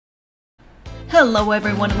Hello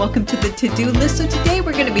everyone and welcome to the to-do list. So today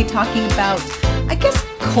we're going to be talking about, I guess,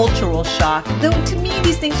 cultural shock. Though to me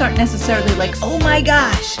these things aren't necessarily like, oh my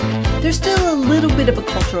gosh. There's still a little bit of a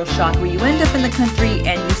cultural shock where you end up in the country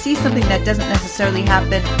and you see something that doesn't necessarily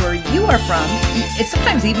happen where you are from. It's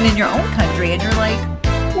sometimes even in your own country and you're like,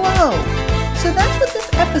 whoa. So that's what this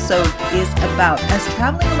episode is about. Us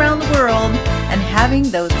traveling around the world and having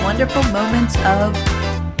those wonderful moments of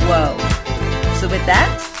whoa. So with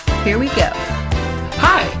that, here we go.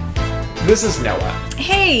 Hi, this is Noah.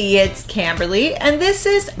 Hey, it's Camberly, and this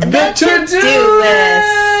is the To-Do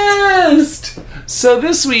List! So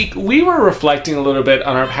this week, we were reflecting a little bit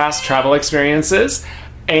on our past travel experiences,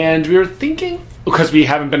 and we were thinking, because we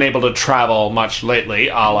haven't been able to travel much lately,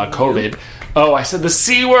 a la COVID. Oh, I said the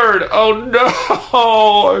C word! Oh no!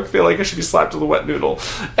 I feel like I should be slapped with a wet noodle.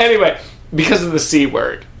 Anyway, because of the C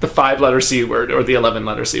word, the 5-letter C word, or the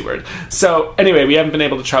 11-letter C word. So anyway, we haven't been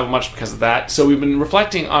able to travel much because of that. So we've been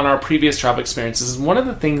reflecting on our previous travel experiences. And one of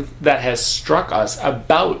the things that has struck us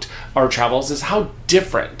about our travels is how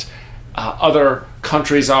different other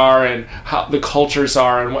countries are and how the cultures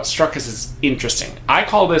are, and what struck us is interesting. I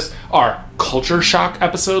call this our culture shock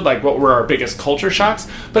episode, like what were our biggest culture shocks.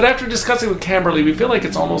 But after discussing with Camberly, we feel like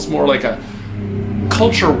it's almost more like a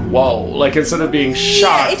culture whoa. Like instead of being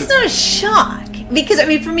shocked, it's not a shock. Because, I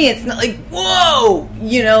mean, for me, it's not like, whoa!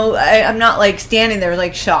 You know, I'm not, like, standing there,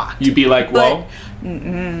 like, shocked. You'd be like, whoa? She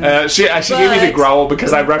gave me the growl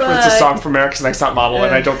because I referenced a song from America's Next Top Model,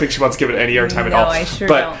 and I don't think she wants to give it any airtime at all. No, I sure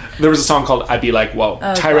don't. There was a song called I'd Be Like, Whoa.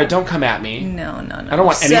 Oh, Tyra, God. don't come at me. No. I don't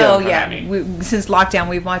want any of them to come at me. Since lockdown,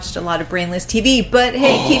 we've watched a lot of brainless TV, but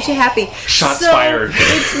hey, it keeps you happy. Shots fired.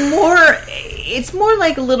 It's more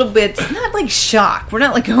like a little bit, it's not like shock. We're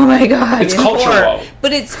not like, oh my God. It's culture whoa.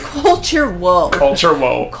 But it's culture whoa. Culture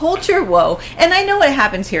whoa. Culture whoa. And I know what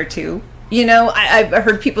happens here too. You know, I've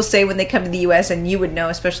heard people say when they come to the U.S., and you would know,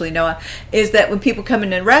 especially Noah, is that when people come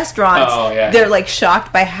into restaurants, they're like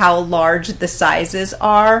shocked by how large the sizes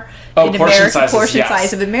are in portion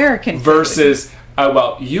size of American food. Versus...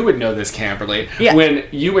 well, you would know this, Camberly. Yeah. When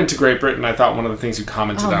you went to Great Britain, I thought one of the things you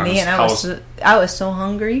commented on was how... I was so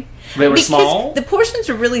hungry. They were small? The portions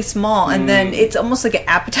are really small, and then it's almost like an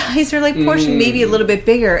appetizer-like portion, maybe a little bit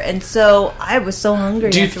bigger, and so I was so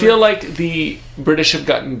hungry. Do you feel like the British have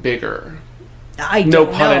gotten bigger? I don't know.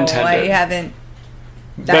 No pun intended. I haven't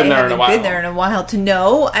been there in a while to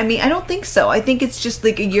know. I mean, I don't think so. I think it's just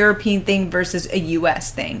like a European thing versus a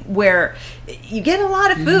U.S. thing, where you get a lot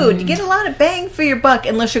of food, you get a lot of bang for your buck,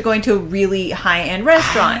 unless you're going to a really high-end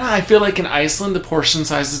restaurant. I feel like in Iceland, the portion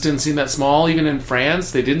sizes didn't seem that small. Even in France,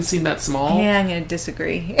 they didn't seem that small. Yeah, I'm going to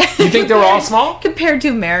disagree. You think they were all small? Compared to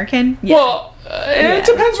American? Yeah. Well... It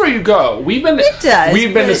depends where you go. We've been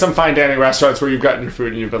to some fine dining restaurants where you've gotten your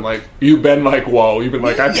food and you've been like, whoa. You've been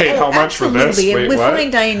like, I paid how much for this? Wait, with what?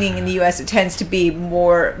 fine dining in the U.S., it tends to be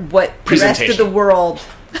more what the rest of the world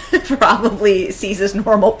probably sees as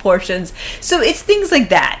normal portions. So it's things like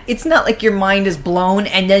that. It's not like your mind is blown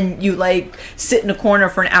and then you like sit in a corner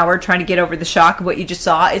for an hour trying to get over the shock of what you just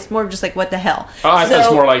saw. It's more just like, what the hell? I thought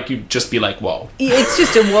it's more like you just be like, whoa. It's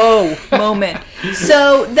just a whoa moment.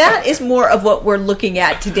 So that is more of what we're looking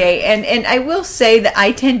at today. And I will say that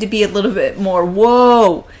I tend to be a little bit more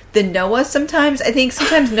whoa than Noah sometimes. I think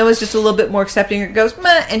sometimes Noah's just a little bit more accepting, or goes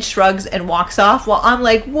meh and shrugs and walks off, while I'm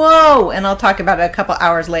like, whoa, and I'll talk about it a couple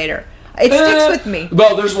hours later. It sticks with me.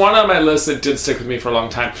 Well, there's one on my list that did stick with me for a long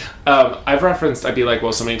time. I've referenced I'd Be Like,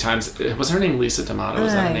 well, so many times. Was her name Lisa D'Amato?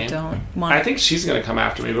 Is that her name? I think she's going to come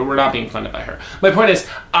after me, but we're not being funded by her. My point is,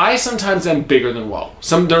 I sometimes am bigger than whoa.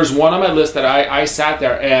 There's one on my list that I sat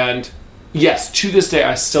there and, yes, to this day,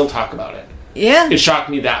 I still talk about it. Yeah. It shocked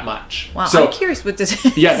me that much. Wow, so, I'm curious what this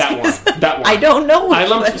is. Yeah, that one. I don't know.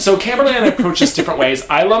 So Camberly and I approached this different ways.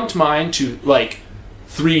 I lumped mine to, like,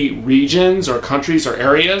 3 regions or countries or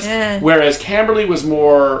areas, whereas Camberly was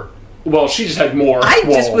more... Well, she just had more. I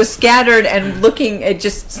just was scattered and looking at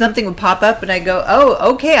just something would pop up and I go,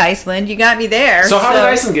 oh, okay, Iceland, you got me there. So how did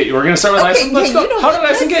Iceland get you? We're going to start with Iceland? Let's go. How did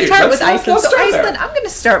Iceland get you? Start with Iceland. Let's start Iceland, I'm going to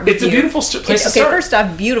start with It's a beautiful place to start. Okay, first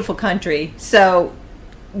off, beautiful country. So...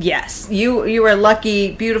 Yes, you are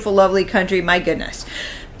lucky, beautiful, lovely country, my goodness.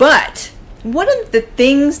 But one of the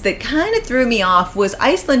things that kind of threw me off was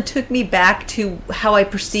Iceland took me back to how I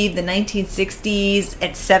perceived the 1960s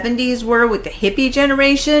and 70s were with the hippie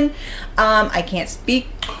generation. I can't speak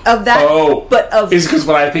of that. But is it because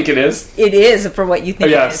what I think it is? It is for what you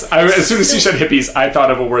think it is. As soon as you said hippies, I thought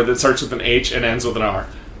of a word that starts with an H and ends with an R.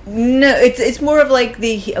 No, it's more of like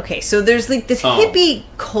so there's like this hippie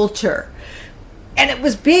culture. And it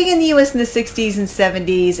was big in the U.S. in the 60s and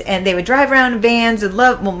 70s, and they would drive around in vans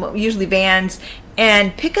and usually vans,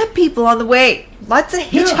 and pick up people on the way. Lots of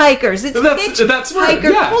hitchhikers. It's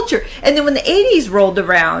hitchhiker culture. And then when the 80s rolled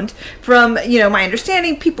around, from, my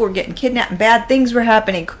understanding, people were getting kidnapped and bad things were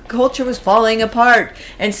happening. Culture was falling apart.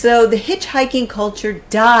 And so the hitchhiking culture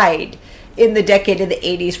died in the decade of the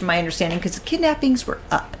 80s, from my understanding, because the kidnappings were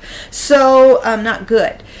up. So, not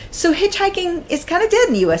good. So hitchhiking is kind of dead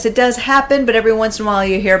in the U.S. It does happen, but every once in a while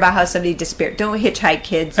you hear about how somebody disappeared. Don't hitchhike,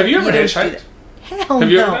 kids. Have you ever hitchhiked? Hell Have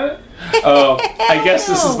you no. ever done it? Oh, I guess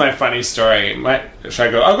this is my funny story. Should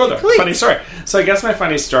I go? I'll go there. Please. Funny story. So I guess my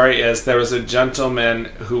funny story is there was a gentleman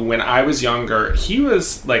who, when I was younger, he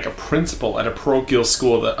was like a principal at a parochial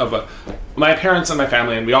school my parents and my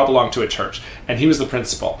family, and we all belonged to a church, and he was the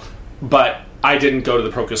principal. But I didn't go to the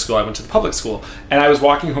parochial school. I went to the public school. And I was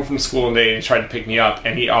walking home from school one day, and he tried to pick me up,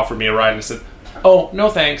 and he offered me a ride, and I said, "Oh, no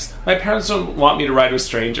thanks. My parents don't want me to ride with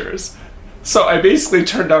strangers." So I basically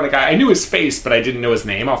turned down a guy. I knew his face, but I didn't know his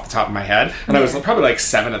name off the top of my head. And I was probably like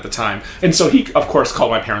 7 at the time. And so he, of course, called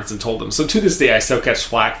my parents and told them. So to this day, I still catch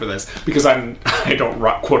flack for this because I don't,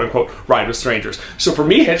 quote unquote, ride with strangers. So for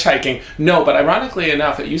me, hitchhiking, no. But ironically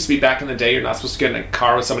enough, it used to be back in the day, you're not supposed to get in a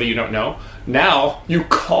car with somebody you don't know. Now, you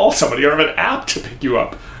call somebody or have an app to pick you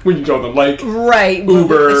up when you know them, like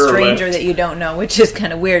Uber, a stranger Lyft. that you don't know, which is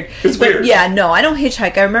kind of weird. It's weird. Yeah, no, I don't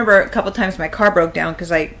hitchhike. I remember a couple times my car broke down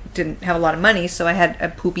because I didn't have a lot of money, so I had a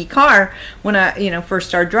poopy car when I, first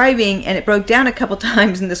started driving, and it broke down a couple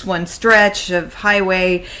times in this one stretch of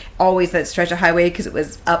highway. Always that stretch of highway because it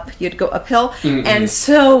was up. You had to go uphill, and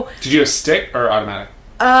so. Did you have stick or automatic?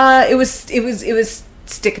 It was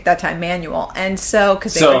stick at that time, manual, and so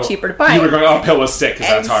because they were cheaper to buy. You were going uphill with stick because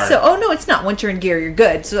that's hard. So, no, it's not. Once you're in gear, you're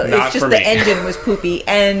good. So Not it's just for the me. engine was poopy,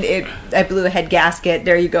 and I blew a head gasket.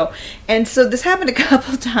 There you go. And so this happened a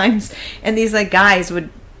couple times, and these guys would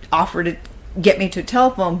offer to get me to a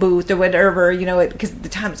telephone booth or whatever, because at the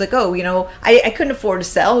time it's like, I couldn't afford to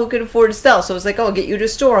sell. Who could afford to sell? So it's like, I'll get you to a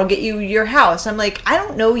store. I'll get you your house. I'm like, I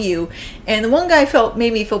don't know you. And the one guy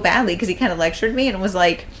made me feel badly because he kind of lectured me and was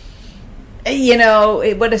like,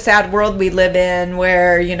 what a sad world we live in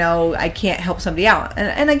where, I can't help somebody out.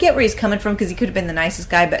 And I get where he's coming from because he could have been the nicest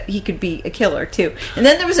guy, but he could be a killer too. And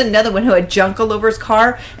then there was another one who had junk all over his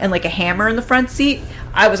car and like a hammer in the front seat.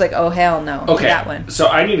 I was like, oh, hell no. Okay, that one. So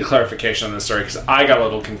I need a clarification on this story because I got a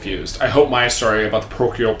little confused. I hope my story about the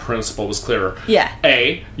parochial principal was clearer. Yeah.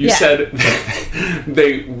 You said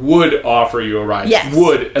they would offer you a ride. Yes.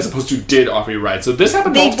 Would, as opposed to did offer you a ride. So this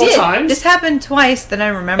happened multiple times? This happened twice that I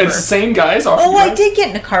remember. It's the same guys offering you I rides? did get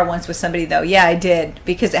in a car once with somebody, though. Yeah, I did.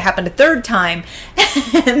 Because it happened a third time.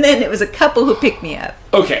 And then it was a couple who picked me up.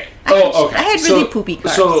 Okay. I had really poopy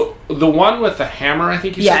cars. So the one with the hammer, I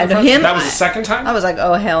think you said. That was the second time? I was like,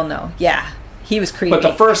 oh, hell no. Yeah. He was creepy. But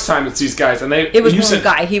the first time it's these guys, and it was one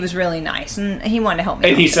guy. He was really nice, and he wanted to help me.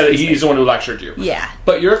 And he said he's the one who lectured you. Yeah.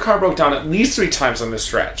 But your car broke down at least 3 times on this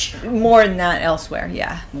stretch. More than that elsewhere,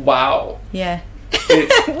 yeah. Wow. Yeah. We're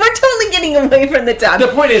totally getting away from the topic.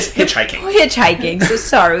 The point is hitchhiking. Hitchhiking. So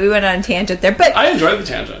sorry, we went on a tangent there. But I enjoyed the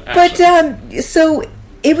tangent, actually. But, so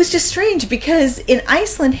it was just strange because in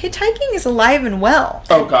Iceland, hitchhiking is alive and well.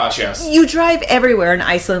 Oh, gosh, yes. You drive everywhere in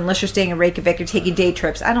Iceland unless you're staying in Reykjavik or taking day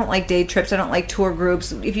trips. I don't like day trips. I don't like tour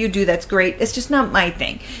groups. If you do, that's great. It's just not my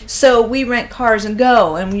thing. So we rent cars and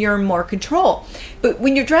go, and you're in more control. But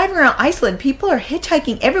when you're driving around Iceland, people are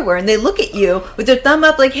hitchhiking everywhere, and they look at you with their thumb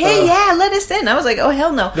up like, hey, yeah, let us in. I was like, oh,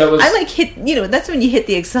 hell no. That's when you hit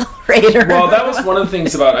the accelerator. Well, that was one of the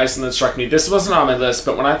things about Iceland that struck me. This wasn't on my list,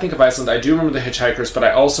 but when I think of Iceland, I do remember the hitchhikers, but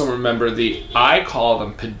I also remember I call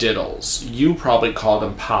them pediddles. You probably call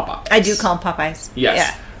them Popeyes. I do call them Popeyes. Yes.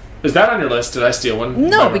 Yeah. Is that on your list? Did I steal one?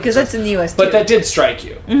 No, because that's in the U.S. But too. that did strike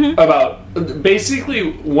you. About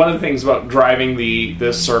basically one of the things about driving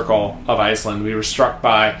this circle of Iceland, we were struck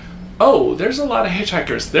by. Oh, there's a lot of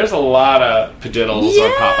hitchhikers. There's a lot of pediddles or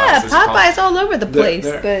Popeyes. Yeah, Popeyes all over the place.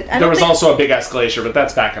 But there was also a big escalation, but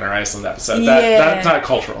that's back in our Iceland episode. That's not a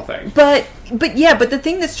cultural thing. But the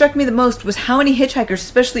thing that struck me the most was how many hitchhikers,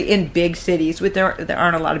 especially in big cities. There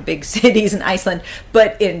aren't a lot of big cities in Iceland,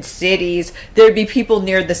 but in cities, there'd be people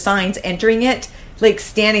near the signs entering it, like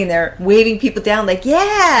standing there waving people down like,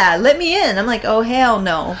 yeah, let me in. I'm like, oh, hell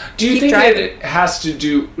no. Do you think it has to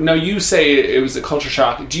do... Now, you say it was a culture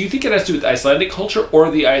shock. Do you think it has to do with Icelandic culture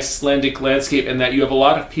or the Icelandic landscape, and that you have a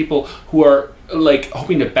lot of people who are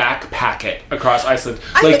hoping to backpack it across Iceland?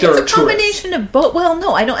 I think it's a combination of both. Well,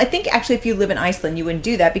 no, I don't. I think actually if you live in Iceland, you wouldn't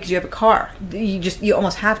do that because you have a car. You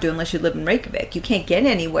almost have to unless you live in Reykjavik. You can't get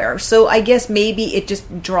anywhere. So I guess maybe it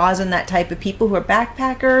just draws in that type of people who are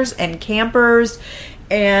backpackers and campers.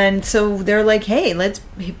 And so they're like, hey, let's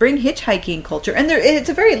bring hitchhiking culture. And it's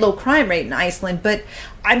a very low crime rate in Iceland, but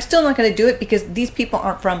I'm still not going to do it because these people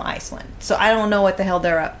aren't from Iceland. So I don't know what the hell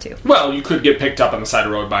they're up to. Well, you could get picked up on the side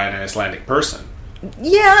of the road by an Icelandic person.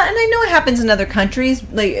 Yeah, and I know it happens in other countries,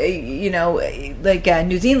 like,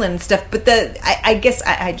 New Zealand and stuff, but I guess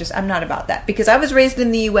I'm not about that. Because I was raised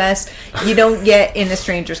in the U.S., you don't get in a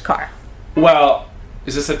stranger's car. Well,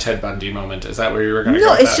 is this a Ted Bundy moment? Is that where you were going to go?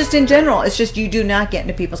 No, it's just in general. It's just you do not get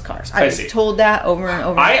into people's cars. I was told that over and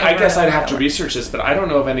over and over. I guess I'd have to research this, but I don't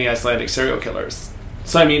know of any Icelandic serial killers.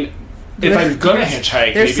 So, I mean, if I'm going to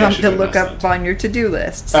hitchhike, there's maybe something to look up on your to-do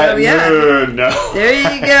list. So, yeah. No.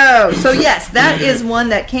 There you go. So, yes, that is one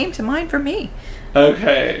that came to mind for me.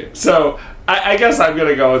 Okay. So, I guess I'm going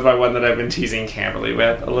to go with my one that I've been teasing Camberly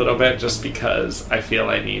with a little bit, just because I feel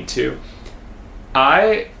I need to.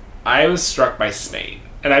 I was struck by Spain.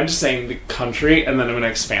 And I'm just saying the country, and then I'm going to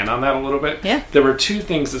expand on that a little bit. Yeah. There were two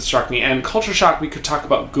things that struck me, and culture shock we could talk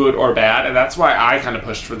about good or bad, and that's why I kind of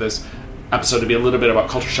pushed for this episode to be a little bit about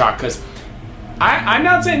culture shock, because I'm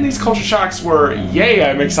not saying these culture shocks were, yay,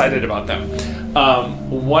 I'm excited about them.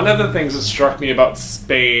 One of the things that struck me about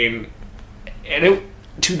Spain, and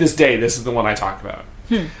to this day, this is the one I talk about.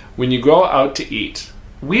 When you go out to eat,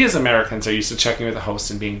 we as Americans are used to checking with the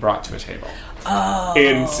host and being brought to a table. Oh.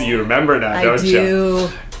 And so you remember that, don't you? I do.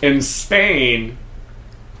 In Spain,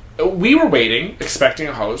 we were waiting, expecting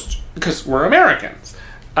a host, because we're Americans.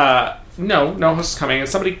 No host was coming, and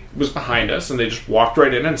somebody was behind us, and they just walked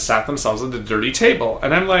right in and sat themselves at the dirty table.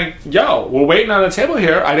 And I'm like, yo, we're waiting on a table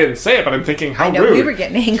here. I didn't say it, but I'm thinking, how rude. We were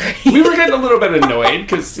getting angry. We were getting a little bit annoyed,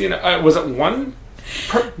 because, was it one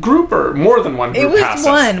per group or more than one group? It was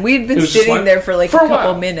one. We'd been sitting there for a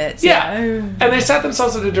couple minutes. Yeah. And they sat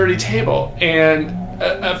themselves at a dirty table. And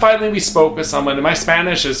finally we spoke with someone. And my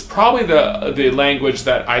Spanish is probably the language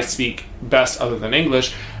that I speak best other than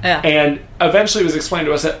English. Yeah. And eventually it was explained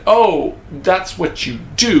to us that, oh, that's what you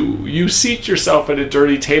do. You seat yourself at a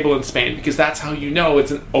dirty table in Spain because that's how you know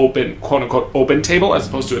it's an open, quote-unquote, open table as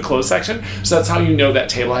opposed to a closed section. So that's how you know that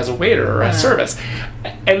table has a waiter or a service.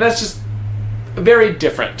 And that's just very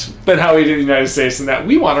different than how we do in the United States, in that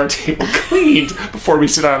we want our table cleaned before we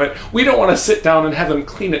sit on it. We don't want to sit down and have them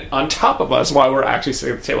clean it on top of us while we're actually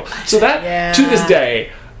sitting at the table. So that, to this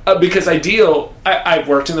day, because I've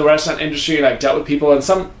worked in the restaurant industry and I've dealt with people, and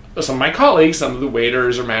some of my colleagues, some of the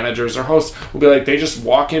waiters or managers or hosts will be like, they just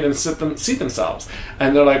walk in and seat themselves.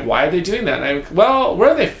 And they're like, why are they doing that? And I'm like, well,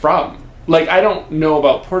 where are they from? Like, I don't know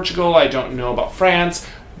about Portugal, I don't know about France,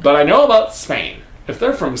 but I know about Spain. If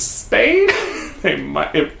they're from Spain, it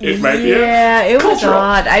might be it was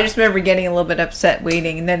odd. I just remember getting a little bit upset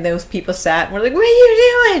waiting, and then those people sat and were like, what are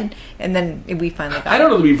you doing? And then we finally got I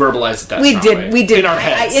don't know that we verbalized it that we did. In our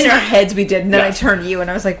heads. In our heads we did. And then I turned to you and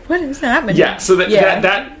I was like, what is happening? Yeah, so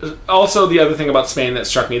that also the other thing about Spain that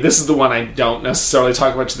struck me, this is the one I don't necessarily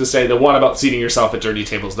talk about to this day, the one about seating yourself at dirty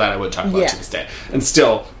tables, that I would talk about to this day. And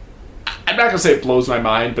still, I'm not going to say it blows my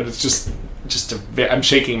mind, but it's just I'm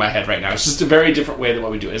shaking my head right now. It's just a very different way than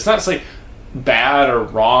what we do. It's not like bad or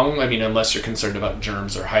wrong. I mean, unless you're concerned about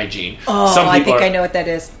germs or hygiene. Oh, I think I know what that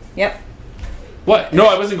is. Yep. What? No,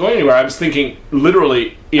 I wasn't going anywhere. I was thinking,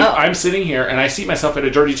 literally, if I'm sitting here and I seat myself at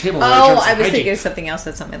a dirty table... I was thinking of something else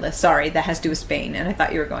that's on my list. Sorry, that has to do with Spain, and I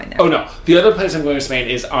thought you were going there. Oh, no. The other place I'm going to Spain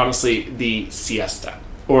is, honestly, the siesta.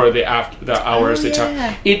 Or the hours they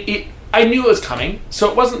talk. I knew it was coming, so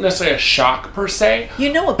it wasn't necessarily a shock per se.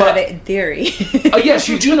 You know about it in theory. Yes,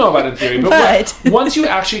 you do know about it in theory. But once you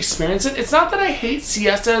actually experience it, it's not that I hate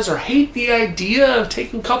siestas or hate the idea of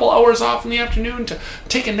taking a couple hours off in the afternoon to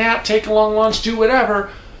take a nap, take a long lunch, do whatever.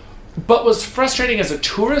 But what's frustrating as a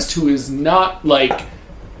tourist who is not like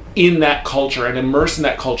in that culture and immersed in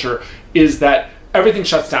that culture is that everything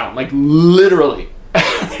shuts down. Like literally,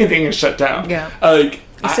 everything is shut down. Yeah.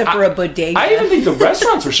 Except for a bodega. I even think the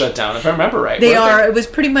restaurants were shut down, if I remember right. They are. It was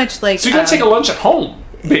pretty much like... So you got to take a lunch at home,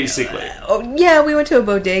 basically. We went to a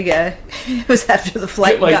bodega. It was after the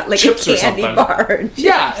flight. We got like a candy bar.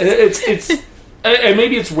 Yeah, it's and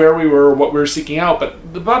maybe it's where we were, what we were seeking out,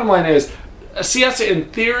 but the bottom line is, a siesta in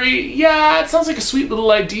theory, it sounds like a sweet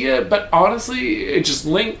little idea, but honestly, it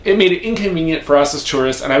made it inconvenient for us as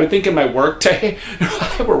tourists, and I would think in my work day,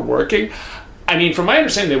 if I were working... I mean, from my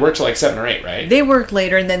understanding, they work till like 7 or 8, right? They work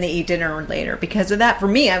later and then they eat dinner later. Because of that, for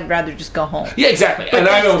me, I would rather just go home. Yeah, exactly. But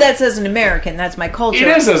that's as an American. That's my culture.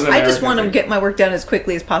 It is as an American. I just want to get my work done as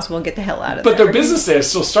quickly as possible and get the hell out of there. there. But their business day is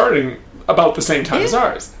still starting about the same time as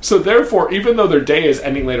ours. So therefore, even though their day is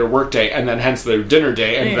ending later work day, and then hence their dinner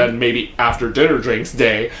day, and then maybe after dinner drinks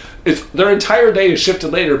day, their entire day is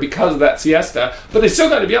shifted later because of that siesta. But they still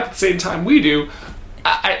got to be up at the same time we do.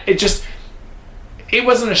 it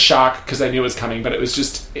wasn't a shock because I knew it was coming, but it was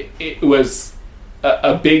just, it was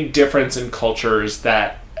a big difference in cultures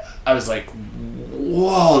that I was like,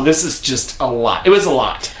 whoa, this is just a lot. It was a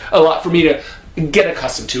lot for me to get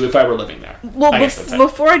accustomed to if I were living there. Well,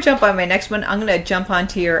 before I jump on my next one, I'm going to jump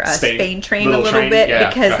onto your Spain train a little bit,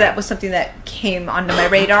 because that was something that came onto my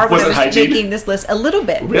radar when I was making this list a little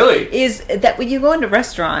bit. Really? Is that when you go into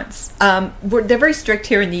restaurants, they're very strict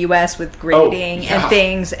here in the U.S. with grading and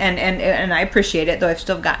things, and I appreciate it, though I've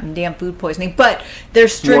still gotten damn food poisoning, but they're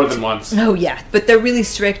strict. More than once. Oh, yeah, but they're really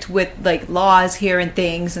strict with like laws here and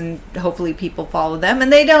things, and hopefully people follow them,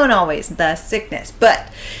 and they don't always, thus sickness. But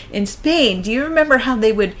in Spain, do you remember how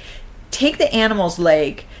they would take the animal's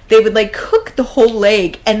leg, they would like cook the whole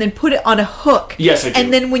leg and then put it on a hook? Yes, I do.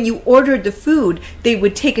 And then when you ordered the food, they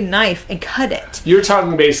would take a knife and cut it. You're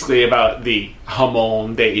talking basically about the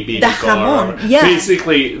jamón de ibérico. The jamón, yeah.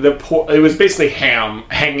 Basically, it was basically ham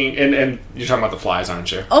hanging, and you're talking about the flies,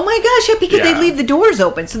 aren't you? Oh my gosh, yeah, because they leave the doors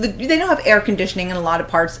open. So they don't have air conditioning in a lot of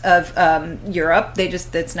parts of Europe.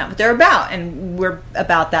 That's not what they're about, and we're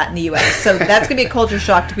about that in the U.S. So that's going to be a culture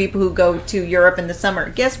shock to people who go to Europe in the summer.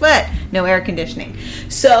 Guess what? No air conditioning.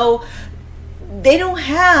 So they don't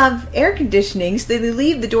have air conditioning, so they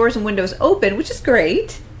leave the doors and windows open, which is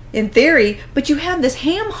great in theory, but you have this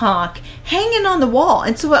ham hock hanging on the wall.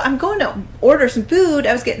 And so I'm going to order some food.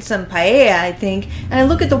 I was getting some paella, I think, and I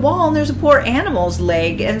look at the wall and there's a poor animal's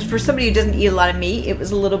leg. And for somebody who doesn't eat a lot of meat, it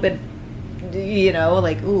was a little bit,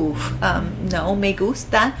 like, ooh, no me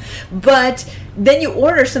gusta. But then you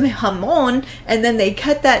order some jamón, and then they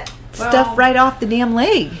cut that stuff right off the damn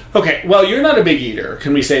leg. Okay, well, you're not a big eater.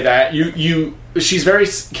 Can we say that?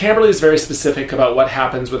 Camberly is very specific about what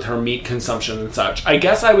happens with her meat consumption and such. I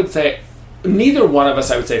guess I would say neither one of us,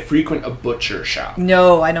 I would say, frequent a butcher shop.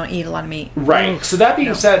 No, I don't eat a lot of meat. Right. Ooh, so that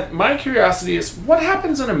being said, my curiosity is, what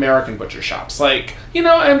happens in American butcher shops? Like,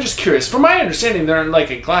 I'm just curious. From my understanding, they're in like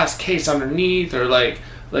a glass case underneath, or like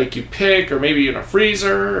you pick, or maybe in a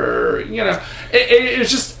freezer, or, it's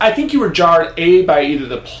just, I think you were jarred, A, by either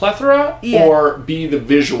the plethora, or B, the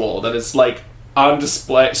visual that is like on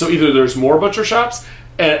display. So either there's more butcher shops,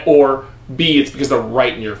 or B, it's because they're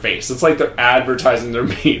right in your face. It's like they're advertising their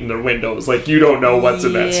meat in their windows. Like, you don't know what's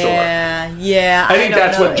in that store. Yeah. I think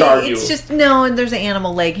that's what jarred you. It's just, and there's an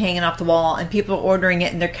animal leg hanging off the wall, and people are ordering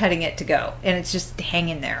it, and they're cutting it to go. And it's just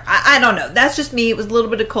hanging there. I don't know. That's just me. It was a little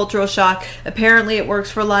bit of cultural shock. Apparently, it works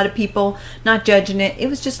for a lot of people. Not judging it. It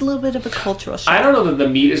was just a little bit of a cultural shock. I don't know that the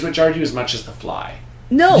meat is what jarred you as much as the fly.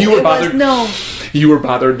 No, you were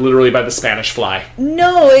bothered literally by the Spanish fly.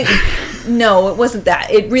 No, it wasn't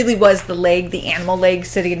that. It really was the leg, the animal leg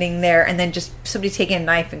sitting there, and then just somebody taking a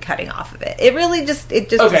knife and cutting off of it. It really just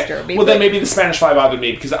disturbed me. Well, then maybe the Spanish fly bothered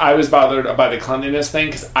me, because I was bothered by the cleanliness thing,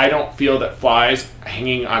 because I don't feel that flies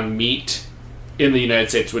hanging on meat in the United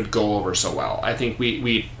States would go over so well. I think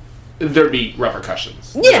there'd be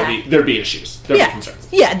repercussions. Yeah. There'd be issues. There'd be concerns.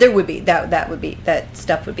 Yeah, there would be. That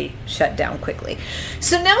stuff would be shut down quickly.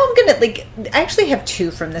 So now I'm going to, I actually have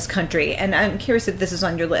two from this country, and I'm curious if this is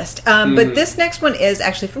on your list. But this next one is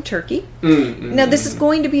actually from Turkey. Now, this is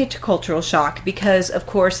going to be a cultural shock because, of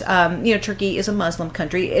course, Turkey is a Muslim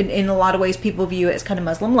country. In a lot of ways, people view it as kind of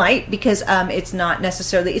Muslim light because it's not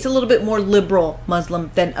necessarily, it's a little bit more liberal Muslim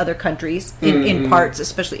than other countries in parts,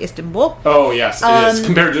 especially Istanbul. Oh, yes, it is.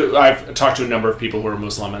 Compared to, I've talked to a number of people who are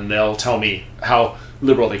Muslim, and they'll tell me how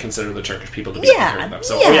liberal they consider the Turkish people to be compared to them.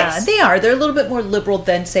 So, they are. They're a little bit more liberal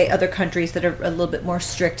than, say, other countries that are a little bit more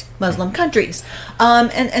strict Muslim countries.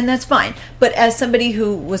 And that's fine. But as somebody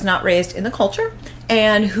who was not raised in the culture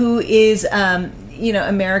and who is,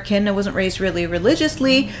 American, I wasn't raised really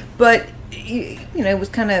religiously, but it was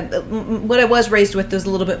kind of what I was raised with was a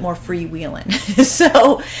little bit more freewheeling.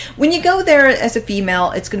 So when you go there as a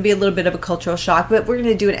female, it's going to be a little bit of a cultural shock, but we're going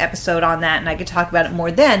to do an episode on that, and I could talk about it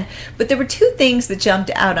more then. But there were two things that jumped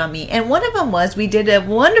out on me, and one of them was we did a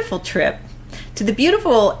wonderful trip to the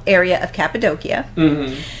beautiful area of Cappadocia.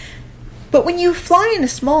 But when you fly in a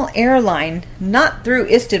small airline, not through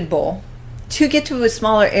Istanbul, to get to a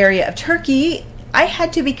smaller area of Turkey, I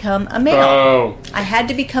had to become a male. Oh. I had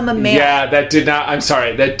to become a male. Yeah, that did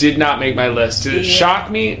not make my list. It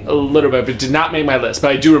shocked me a little bit, but did not make my list.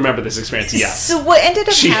 But I do remember this experience, yes. So what ended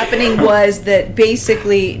up happening was that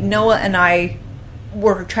basically Noah and I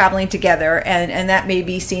were traveling together, and that may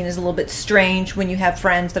be seen as a little bit strange when you have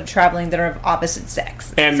friends that are traveling that are of opposite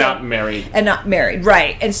sex. And not married. And not married,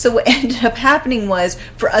 right. And so what ended up happening was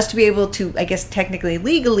for us to be able to, I guess technically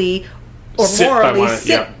legally or morally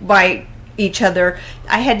sit by each other,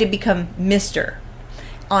 I had to become Mr.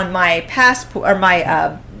 on my passport or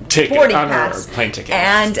my boarding on pass. her plane ticket.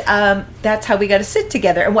 And that's how we got to sit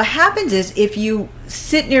together. And what happens is if you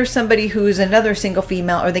sit near somebody who's another single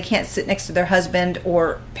female, or they can't sit next to their husband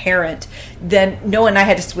or parent, then Noah and I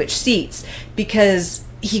had to switch seats because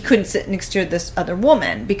he couldn't sit next to this other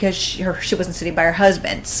woman because she wasn't sitting by her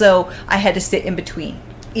husband. So I had to sit in between,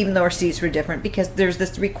 even though our seats were different, because there's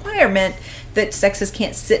this requirement that sexes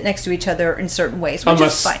can't sit next to each other in certain ways, which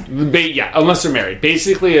is fine. Unless they're married.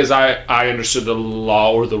 Basically, as I understood the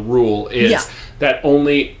law or the rule is that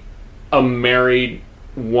only a married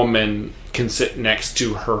woman can sit next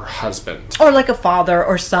to her husband. Or like a father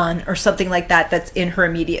or son or something like that that's in her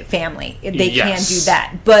immediate family. They can do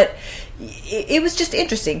that. But it was just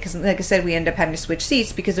interesting because, like I said, we ended up having to switch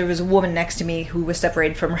seats because there was a woman next to me who was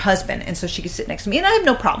separated from her husband, and so she could sit next to me, and I have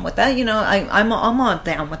no problem with that. I'm all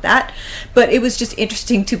down with that. But it was just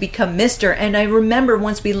interesting to become Mr. And I remember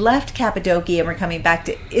once we left Cappadocia and we're coming back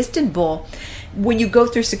to Istanbul, when you go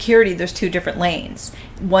through security, there's two different lanes,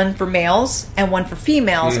 one for males and one for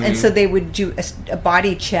females, and so they would do a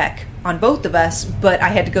body check on both of us, but I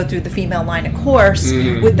had to go through the female line, of course,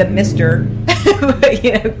 with the Mr.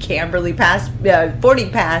 Camberley pass, boarding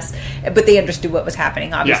pass, but they understood what was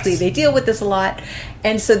happening. Obviously, they deal with this a lot,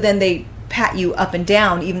 and so then they pat you up and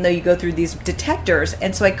down even though you go through these detectors.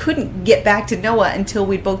 And so I couldn't get back to Noah until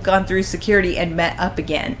we'd both gone through security and met up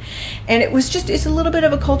again. And it's a little bit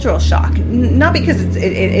of a cultural shock, not because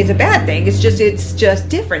it's a bad thing, it's just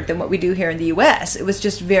different than what we do here in the US. It was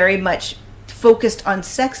just very much focused on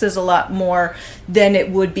sexes a lot more than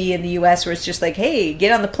it would be in the US, where it's just like, hey,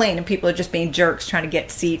 get on the plane, and people are just being jerks trying to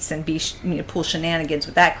get seats and pull shenanigans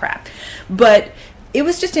with that crap. But it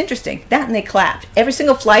was just interesting. That, and they clapped. Every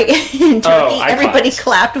single flight in Turkey, everybody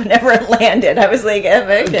clapped whenever it landed. I was like,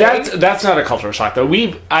 okay. That's not a cultural shock, though.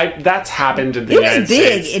 That's happened in the United States.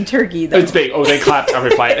 It was big in Turkey, though. It's big. Oh, they clapped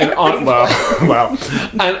every flight. And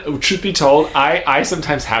and truth be told, I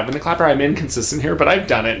sometimes have been a clapper. I'm inconsistent here, but I've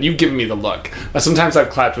done it. You've given me the look. Sometimes I've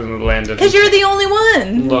clapped when it landed. Because you're the only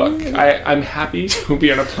one. Look, I'm happy to be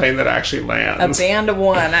on a plane that actually lands. A band of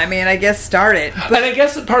one. I mean, I guess start it. But and I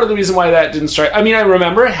guess part of the reason why that didn't strike... I mean, I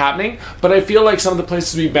remember it happening, but I feel like some of the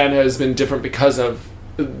places we've been has been different because of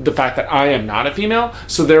the fact that I am not a female,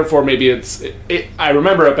 so therefore maybe I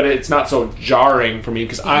remember it, but it's not so jarring for me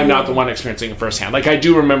because I'm not the one experiencing it firsthand. Like, I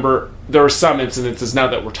do remember there were some incidences, now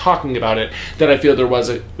that we're talking about it, that I feel there was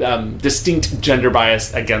a distinct gender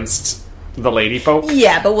bias against the lady folk.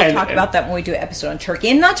 Yeah, but we'll talk about that when we do an episode on Turkey.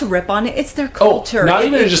 And not to rip on it, it's their culture. Not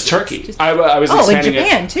even just Turkey. I was expanding in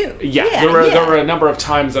Japan, too. Yeah, there were a number of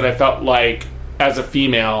times that I felt like, as a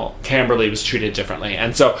female, Camberley was treated differently.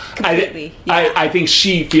 And so I think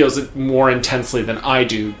she feels it more intensely than I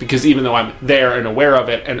do, because even though I'm there and aware of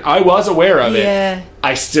it, and I was aware of it,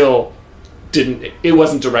 I still it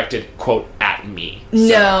wasn't directed, quote, at me. So.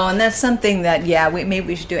 No, and that's something that, maybe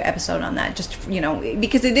we should do an episode on that, just,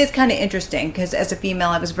 because it is kind of interesting, because as a female,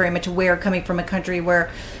 I was very much aware, coming from a country where,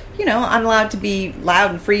 I'm allowed to be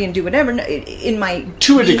loud and free and do whatever in my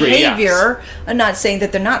to a degree, behavior. Yes. I'm not saying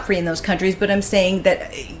that they're not free in those countries, but I'm saying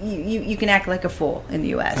that you can act like a fool in the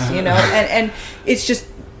U.S., and it's just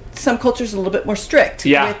some cultures are a little bit more strict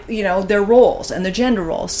with, their roles and their gender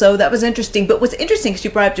roles. So that was interesting. But what's interesting is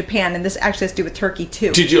you brought up Japan, and this actually has to do with Turkey,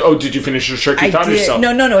 too. Did you finish your Turkey thought yourself?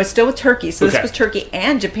 No, it's still with Turkey. So this was Turkey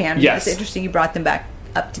and Japan. Yes. It's interesting you brought them back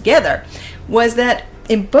up together. Was that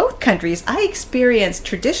in both countries, I experienced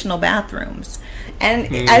traditional bathrooms.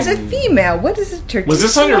 And as a female, what is a traditional... Was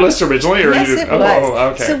this on your list originally? Or yes, it was. Oh,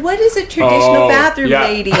 okay. So what is a traditional bathroom,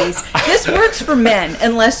 ladies? This works for men,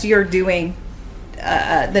 unless you're doing...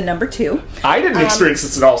 the number 2. I didn't experience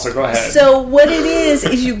this at all, so go ahead. So what it is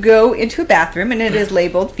you go into a bathroom, and it is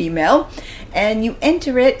labeled female, and you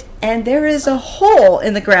enter it, and there is a hole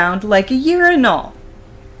in the ground like a urinal.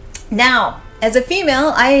 Now, as a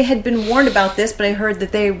female, I had been warned about this, but I heard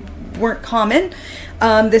that they weren't common.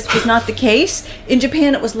 This was not the case. In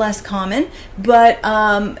Japan, it was less common, but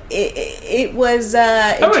it was...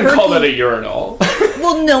 I wouldn't call that a urinal.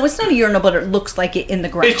 Well, no, it's not a urinal, but it looks like it in the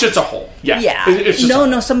ground. It's just a hole. Yeah. It's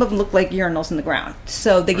just some of them look like urinals in the ground.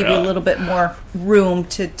 So they give you a little bit more room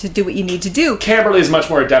to do what you need to do. Camberley is much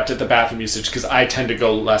more adept at the bathroom usage because I tend to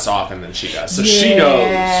go less often than she does. So she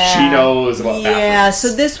knows about bathrooms. Yeah,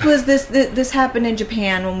 so this happened in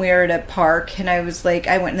Japan when we were at a park, and I was like,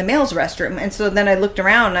 I went in the male's restroom, and so then I looked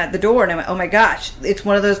around at the door, and I went, oh my gosh, it's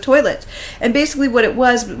one of those toilets. And basically what it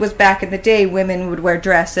was back in the day, women would wear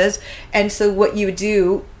dresses, and so what you would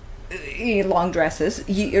do, long dresses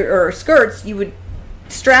or skirts, you would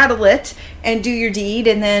straddle it and do your deed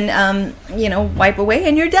and then, wipe away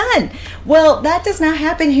and you're done. Well, that does not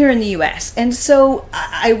happen here in the U.S. And so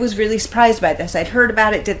I was really surprised by this. I'd heard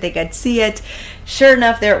about it, didn't think I'd see it. Sure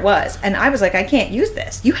enough, there it was. And I was like, I can't use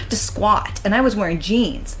this. You have to squat. And I was wearing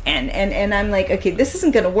jeans. And I'm like, okay, this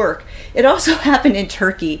isn't going to work. It also happened in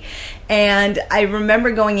Turkey. And I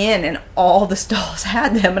remember going in and all the stalls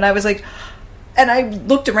had them. And I was like, and I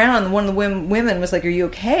looked around and one of the women was like, are you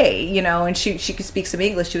okay? And she could speak some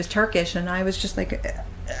English. She was Turkish. And I was just like,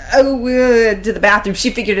 to the bathroom.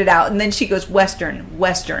 She figured it out. And then she goes,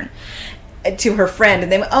 Western, to her friend. And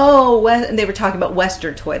they went, and they were talking about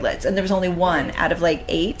Western toilets. And there was only one out of like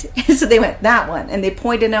 8. So they went, that one. And they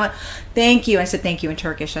pointed and I went, thank you. I said, thank you in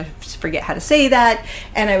Turkish. I forget how to say that.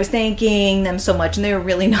 And I was thanking them so much. And they were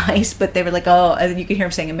really nice. But they were like, and you could hear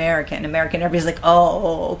them saying American. Everybody's like,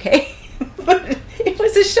 okay. But it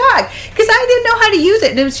was a shock because I didn't know how to use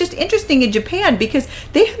it, and it was just interesting in Japan because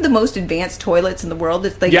they have the most advanced toilets in the world.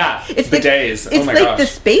 It's like it's bidets. It's like the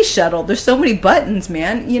space shuttle. There's so many buttons,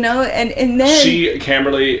 man. And then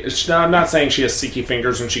Kimberly. I'm not saying she has sticky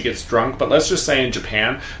fingers when she gets drunk, but let's just say in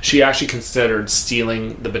Japan, she actually considered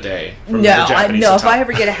stealing the bidet from the Japanese. If I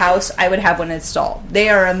ever get a house, I would have one installed. They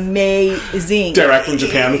are amazing. Direct from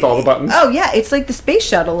Japan with all the buttons. Oh yeah, it's like the space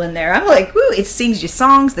shuttle in there. I'm like, woo! It sings you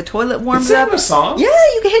songs. The toilet warms up. A song? Yeah,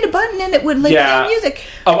 you can hit a button and it would play music.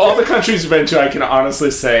 Of all the countries we've been to, I can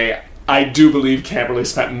honestly say I do believe Kimberly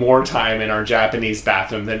spent more time in our Japanese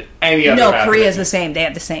bathroom than any other bathroom. No, Korea's the same. They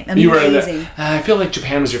have the same. Amazing. You were in I feel like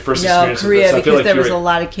Japan was your first experience Korea, with this. because there was a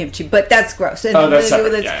lot of kimchi. But that's gross. That's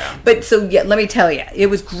separate. But let me tell you, it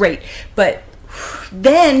was great. But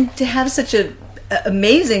then to have such an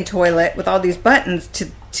amazing toilet with all these buttons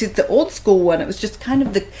to the old school one, it was just kind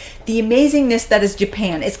of the amazingness that is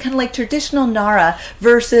Japan. It's kind of like traditional Nara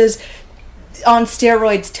versus on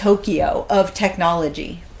steroids Tokyo of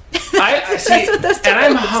technology. I see, and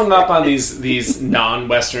I'm hung up on these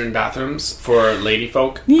non-Western bathrooms for lady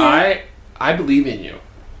folk. Yeah. I believe in you.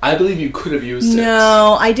 I believe you could have used it.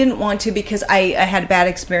 No, I didn't want to because I had a bad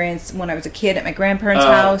experience when I was a kid at my grandparents'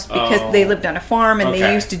 house because they lived on a farm and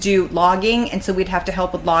they used to do logging, and so we'd have to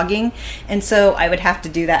help with logging. And so I would have to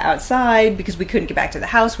do that outside because we couldn't get back to the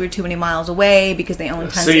house. We were too many miles away because they owned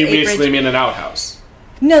tons of acreage. So you basically mean an outhouse?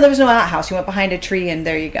 No, there was no outhouse. You went behind a tree and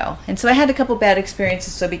there you go. And so I had a couple bad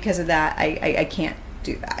experiences, so because of that, I can't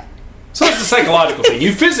do that. So it's a psychological thing.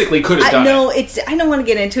 You physically could have done it. I don't want to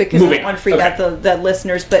get into it because I don't want to freak out the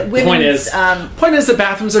listeners. But point is the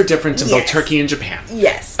bathrooms are different in both Turkey and Japan.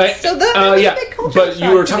 Yes. So that was a big culture But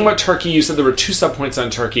you were talking about Turkey. You said there were 2 subpoints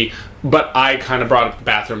on Turkey. But I kind of brought up the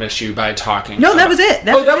bathroom issue by talking. No, that was it.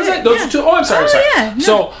 That was it. Those are 2. Oh, I'm sorry. Yeah, no.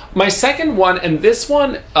 So my second one, and this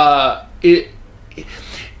one,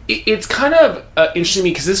 it's kind of interesting to me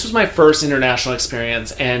because this was my first international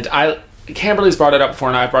experience, and Kimberly's brought it up before,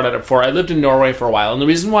 and I've brought it up before. I lived in Norway for a while, and the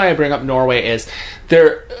reason why I bring up Norway is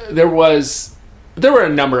there were a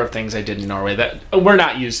number of things I did in Norway that we're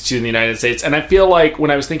not used to in the United States, and I feel like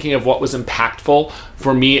when I was thinking of what was impactful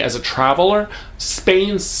for me as a traveler,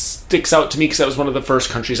 Spain sticks out to me because that was one of the first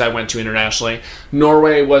countries I went to internationally.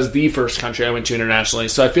 Norway was the first country I went to internationally,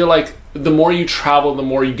 so I feel like the more you travel, the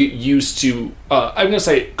more you get used to, I'm going to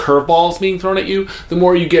say curveballs being thrown at you, the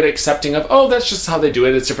more you get accepting of, that's just how they do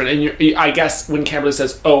it, it's different. And I guess when Kimberly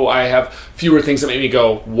says, I have fewer things that make me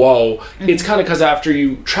go, whoa, it's kind of because after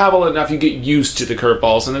you travel enough, you get used to the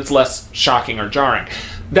curveballs and it's less shocking or jarring.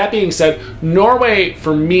 That being said, Norway,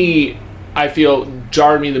 for me, I feel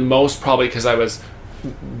jarred me the most probably because I was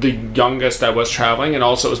the youngest I was traveling, and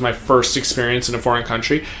also it was my first experience in a foreign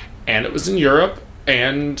country, and it was in Europe,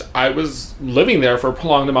 and I was living there for a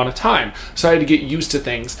prolonged amount of time, so I had to get used to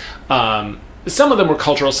things. Some of them were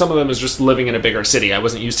cultural, some of them was just living in a bigger city. I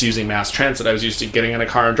wasn't used to using mass transit, I was used to getting in a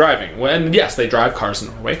car and driving. And yes, they drive cars in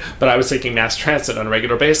Norway, but I was taking mass transit on a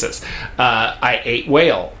regular basis. I ate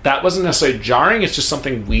whale. That wasn't necessarily jarring, it's just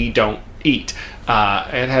something we don't eat.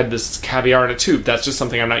 It had this caviar in a tube. That's just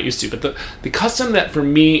something I'm not used to. But the custom that for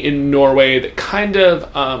me in Norway that kind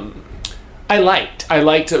of I liked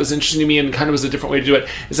that was interesting to me and kind of was a different way to do it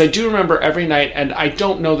is I do remember every night, and I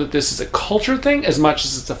don't know that this is a culture thing as much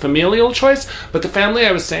as it's a familial choice, but the family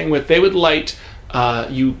I was staying with, they would light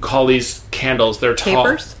you call these candles, they're tall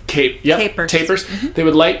tapers. Tapers. Mm-hmm. They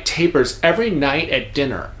would light tapers every night at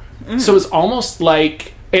dinner. So it was almost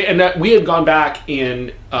like, and we had gone back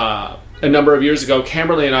in a number of years ago.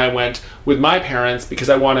 Kimberly and I went with my parents because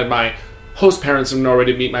I wanted my host parents in Norway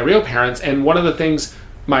to meet my real parents, and one of the things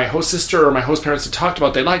my host sister or my host parents had talked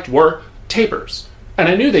about they liked were tapers. and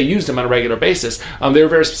I knew they used them on a regular basis. They were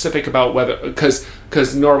very specific about whether, because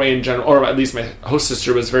Norway in general, or at least my host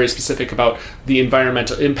sister was very specific about the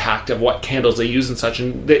environmental impact of what candles they use and such,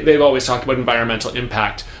 and they've always talked about environmental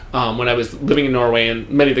impact. When I was living in Norway, and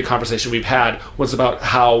many of the conversation we've had was about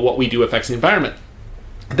how what we do affects the environment.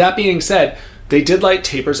 That being said, they did light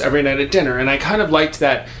tapers every night at dinner, and I kind of liked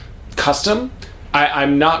that custom.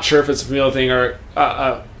 I'm not sure if it's a familial thing or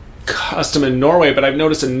a custom in Norway, but I've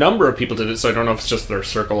noticed a number of people did it, so I don't know if it's just their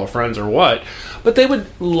circle of friends or what. But they would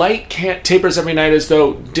light tapers every night as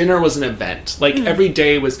though dinner was an event. Like every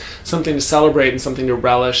day was something to celebrate and something to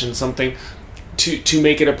relish and something to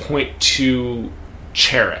make it a point to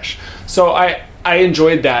cherish. So I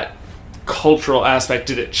enjoyed that cultural aspect.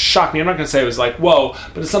 Did it shock me? I'm not going to say it was like, whoa,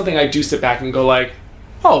 but it's something I do sit back and go like,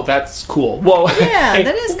 oh, that's cool. Whoa. Yeah,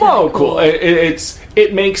 that is whoa, cool.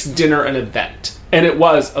 It makes dinner an event. And it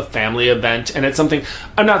was a family event. And it's something,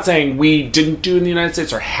 I'm not saying we didn't do in the United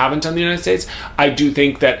States or haven't done in the United States. I do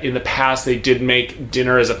think that in the past they did make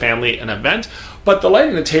dinner as a family an event. But the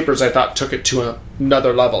lighting the tapers, I thought, took it to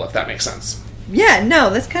another level, if that makes sense. Yeah, no,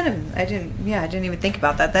 that's kind of, I didn't even think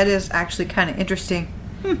about that. That is actually kind of interesting.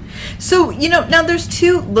 So, now there's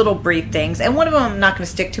two little brief things, and one of them I'm not going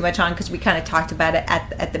to stick too much on because we kind of talked about it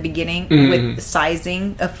at the beginning with the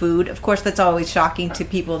sizing of food. Of course, that's always shocking to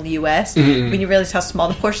people in the U.S. when you realize how small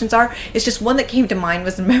the portions are. It's just one that came to mind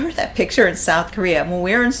was, remember that picture in South Korea when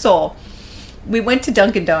we were in Seoul? We went to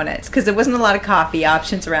Dunkin' Donuts because there wasn't a lot of coffee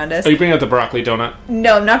options around us. Are you bringing up the broccoli donut?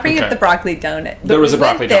 No, I'm not bringing up the broccoli donut. There was a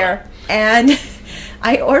broccoli donut. There, and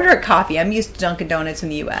I order a coffee. I'm used to Dunkin' Donuts in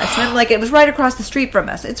the U.S. And I'm like, it was right across the street from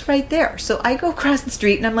us. It's right there. So I go across the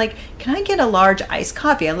street and I'm like, can I get a large iced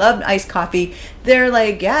coffee? I love iced coffee. They're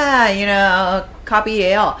like, yeah, coffee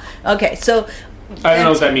ale. Okay, so I don't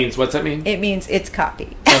know what that means. What's that mean? It means it's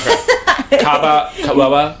coffee. Okay.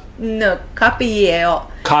 Kawa? No, coffee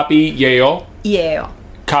ale. Copy Yale? Yale.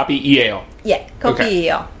 Copy Yale. Yeah, coffee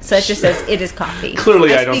Yale. So it just says it is coffee.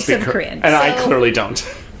 Clearly I don't speak Korean. And I clearly don't.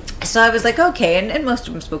 So I was like, okay, and most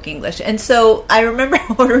of them spoke English. And so I remember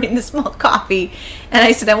ordering the small coffee, and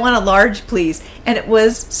I said, I want a large, please. And it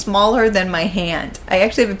was smaller than my hand. I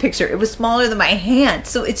actually have a picture. It was smaller than my hand.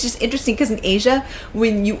 So it's just interesting because in Asia,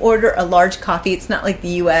 when you order a large coffee, it's not like the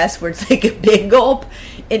U.S. where it's like a big gulp.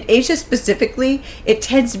 In Asia specifically, it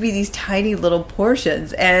tends to be these tiny little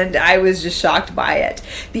portions, and I was just shocked by it.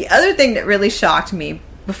 The other thing that really shocked me,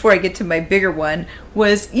 before I get to my bigger one,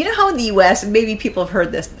 was, you know how in the U.S., and maybe people have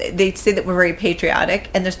heard this, they say that we're very patriotic,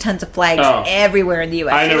 and there's tons of flags everywhere in the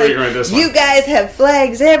U.S. I know where you're going with this one. You guys have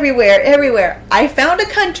flags everywhere. I found a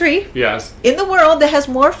country in the world that has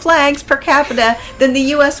more flags per capita than the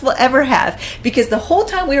U.S. will ever have, because the whole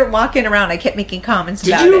time we were walking around, I kept making comments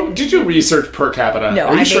about it. Did you research per capita? No,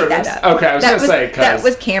 Are you I sure made that up. Okay, I was going to say, that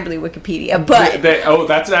was Cambly Wikipedia, but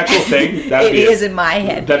that's an actual thing? It is in my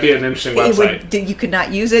head. That'd be an interesting website. You could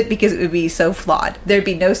not use it because it would be so flawed. There'd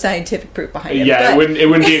be no scientific proof behind it. Yeah, it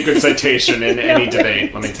wouldn't be a good citation in any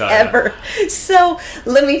debate, let me tell you. Ever. So,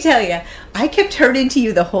 let me tell you, I kept turning to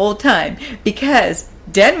you the whole time because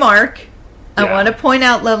Denmark, I want to point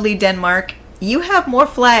out, lovely Denmark, you have more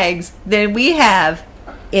flags than we have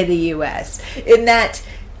in the U.S. In that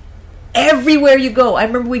everywhere you go, I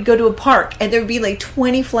remember we'd go to a park and there would be like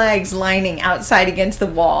 20 flags lining outside against the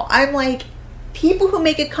wall. I'm like, people who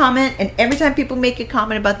make a comment, and every time people make a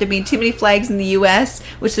comment about there being too many flags in the U.S.,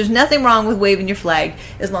 which there's nothing wrong with waving your flag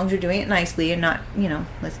as long as you're doing it nicely and not,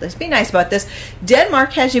 let's be nice about this.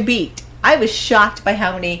 Denmark has you beat. I was shocked by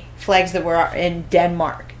how many flags there were in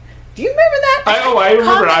Denmark. Do you remember that? I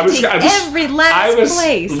remember. I was every last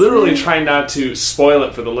place. Literally trying not to spoil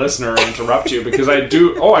it for the listener or interrupt you because I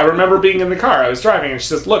do. Oh, I remember being in the car. I was driving and she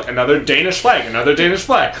says, "Look, another Danish flag, another Danish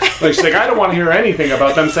flag." Like she's like, "I don't want to hear anything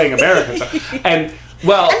about them saying American stuff." And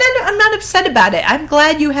well, and I'm not upset about it. I'm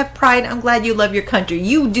glad you have pride. I'm glad you love your country.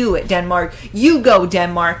 You do it, Denmark. You go,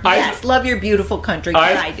 Denmark. Yes, love your beautiful country.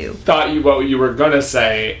 I do. Thought what you were gonna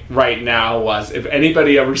say right now was, if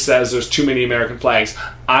anybody ever says there's too many American flags,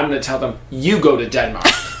 I'm gonna tell them, you go to Denmark.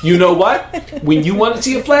 You know what? When you want to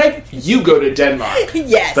see a flag, you go to Denmark.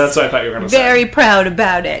 Yes, that's what I thought you were gonna say. Very proud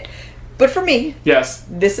about it. But for me, yes,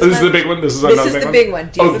 this is the big one. This is the big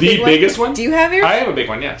one. Do you have the biggest one? Do you have yours? I have a big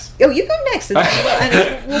one. Yes. Oh, you go next. And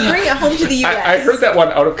we'll bring it home to the U.S. I heard that one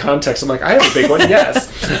out of context. I'm like, I have a big one.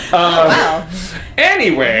 Yes. Wow.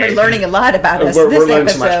 Anyway, we're learning a lot about us we're this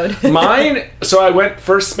episode. Mine. So I went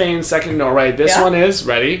first Spain, second Norway. This one is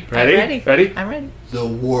ready. I'm ready. Ready? I'm ready. The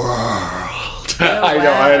world.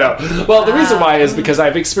 I know. Well, the reason why is because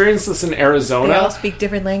I've experienced this in Arizona. They all speak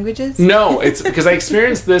different languages? No, it's because I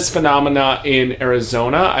experienced this phenomena in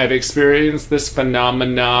Arizona. I've experienced this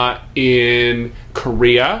phenomena in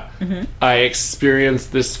Korea. Mm-hmm. I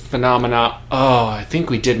experienced this phenomena, I think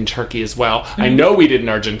we did in Turkey as well. Mm-hmm. I know we did in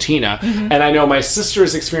Argentina. Mm-hmm. And I know my sister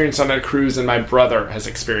has experienced on a cruise and my brother has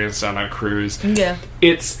experienced on a cruise. Yeah.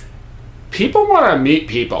 It's... People want to meet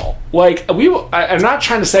people. Like, I'm not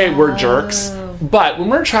trying to say we're jerks, but when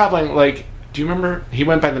we're traveling, like, do you remember? He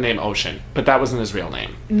went by the name Ocean, but that wasn't his real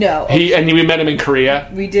name. No. We met him in Korea.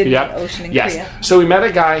 We did meet Ocean in Korea. So we met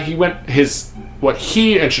a guy, what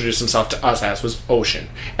he introduced himself to us as was Ocean.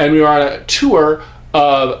 And we were on a tour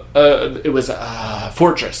of, it was a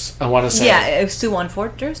fortress, I want to say. Yeah, Suwon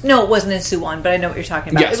Fortress? No, it wasn't in Suwon, but I know what you're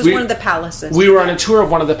talking about. Yes, it was one of the palaces. We were on a tour of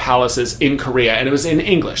one of the palaces in Korea, and it was in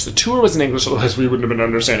English. The tour was in English, otherwise we wouldn't have been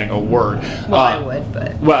understanding a word. Well, I would,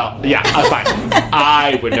 but... Well, yeah, fine.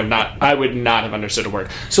 I would not have understood a word.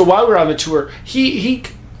 So while we were on the tour, he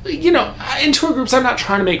in tour groups, I'm not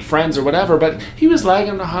trying to make friends or whatever, but he was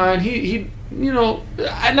lagging behind. He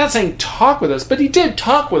I'm not saying talk with us, but he did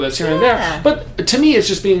talk with us here and there. But to me, it's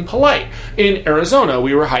just being polite. In Arizona,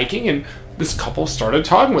 we were hiking, and this couple started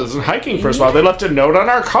talking with us and hiking for a while. They left a note on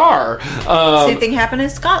our car. Same thing happened in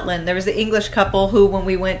Scotland. There was an English couple who, when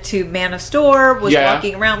we went to Man of Store, was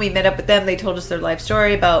walking around. We met up with them. They told us their life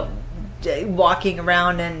story about walking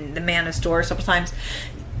around in the Man of Store several times.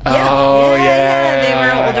 They were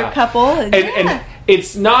an older couple. And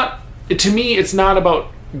it's not, to me, it's not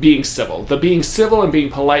about being civil. The being civil and being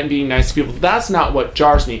polite and being nice to people, that's not what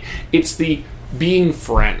jars me. It's the being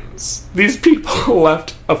friends. These people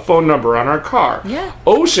left a phone number on our car. Yeah.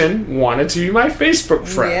 Ocean wanted to be my Facebook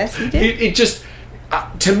friend. Yes, he did. It just,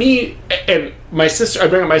 to me, and my sister, I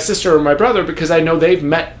bring up my sister and my brother because I know they've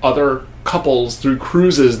met other couples through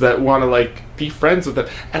cruises that want to, like, be friends with them.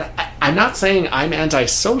 And I'm not saying I'm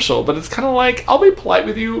antisocial, but it's kind of like, I'll be polite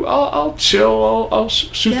with you, I'll chill, I'll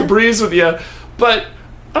shoot the breeze with you, but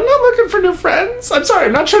I'm not looking for new friends. I'm sorry,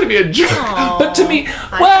 I'm not trying to be a jerk. Aww, but to me,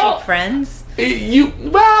 I like friends.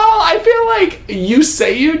 I feel like you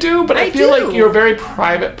say you do, but I feel like you're a very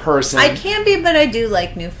private person. I can be, but I do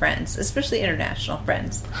like new friends, especially international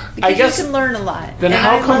friends. Because I guess you can learn a lot. Then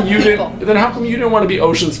how come you didn't want to be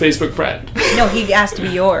Ocean's Facebook friend? No, he asked to be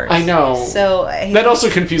yours. I know. So that also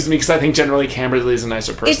confused me because I think generally Camberley's a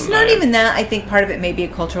nicer person. It's not even that. I think part of it may be a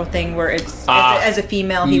cultural thing where it's as a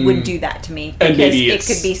female, he wouldn't do that to me because it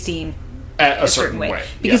could be seen a certain way.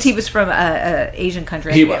 Because he was from an Asian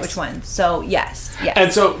country. I forget which one. So, yes.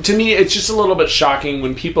 And so, to me, it's just a little bit shocking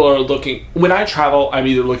when people are looking... When I travel, I'm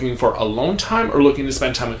either looking for alone time or looking to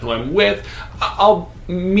spend time with who I'm with. I'll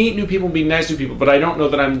meet new people and be nice to people, but I don't know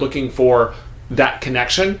that I'm looking for that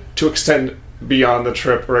connection to extend beyond the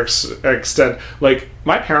trip or extend... Like,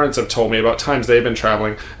 my parents have told me about times they've been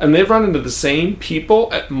traveling, and they've run into the same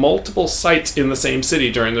people at multiple sites in the same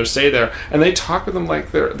city during their stay there, and they talk with them like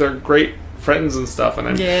they're great friends and stuff.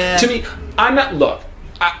 And to me, I'm not... Look,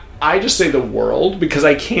 I just say the world because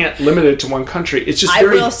I can't limit it to one country. It's just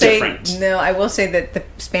very different. No, I will say that the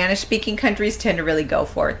Spanish-speaking countries tend to really go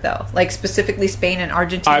for it, though. Like, specifically Spain and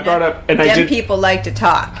Argentina. I brought up... people like to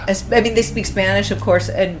talk. I mean, they speak Spanish, of course,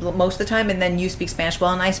 and most of the time, and then you speak Spanish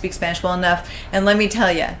well, and I speak Spanish well enough. And let me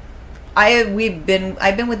tell you, I've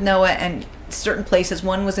been with Noah and certain places.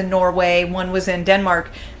 One was in Norway, one was in Denmark.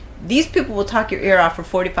 These people will talk your ear off for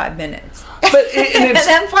 45 minutes. But and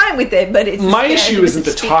I'm fine with it, but it's... My issue isn't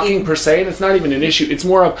the talking per se, and it's not even an issue. It's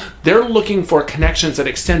more of they're looking for connections that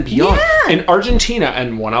extend beyond. Yeah. In Argentina,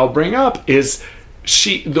 and one I'll bring up is...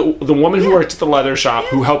 the woman who worked at the leather shop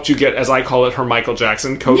who helped you get, as I call it, her Michael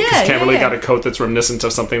Jackson coat, because Kimberly got a coat that's reminiscent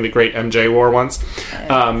of something the great MJ wore once.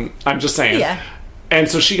 I'm just saying. Yeah. And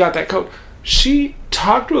so she got that coat. She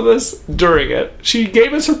talked with us during it. She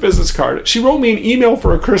gave us her business card. She wrote me an email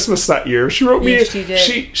for a Christmas that year. She wrote me... She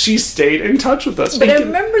did. She stayed in touch with us. But I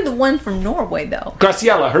remember the one from Norway, though.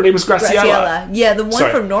 Graciela. Her name was Graciela. Yeah, the one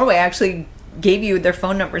from Norway actually gave you their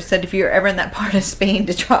phone number, said if you're ever in that part of Spain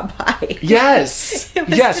to drop by. Yes.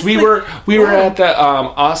 Yes, we were at the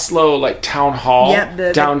Oslo town hall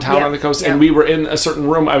downtown on the coast, and we were in a certain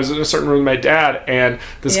room. I was in a certain room with my dad, and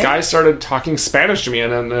this guy started talking Spanish to me,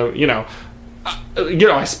 and then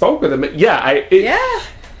I spoke with him.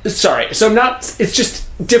 But sorry. So I'm not. It's just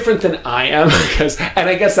different than I am, and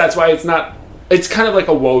I guess that's why it's not it's kind of like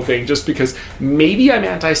a woe thing, just because maybe I'm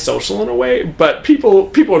antisocial in a way, but people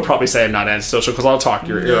would probably say I'm not antisocial because I'll talk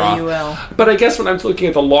your ear off. You will. But I guess when I'm looking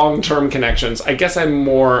at the long-term connections, I guess I'm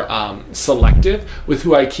more selective with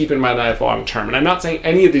who I keep in my life long-term. And I'm not saying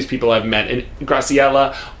any of these people I've met in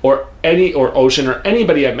Graciela or Ocean or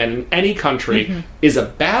anybody I've met in any country is a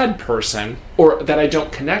bad person or that I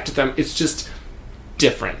don't connect with them. It's just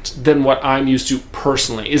different than what I'm used to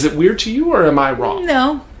personally. Is it weird to you, or am I wrong?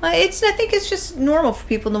 No. I think it's just normal for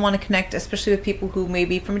people to want to connect, especially with people who may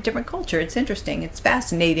be from a different culture. It's interesting. It's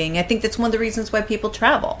fascinating. I think that's one of the reasons why people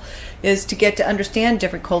travel, is to get to understand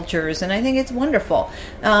different cultures, and I think it's wonderful.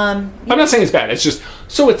 I'm not saying it's bad. It's just,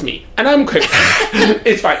 so it's me, and I'm quick.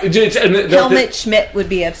 It's fine. Helmut Schmidt would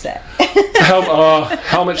be upset.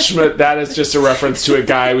 Helmut Schmidt, that is just a reference to a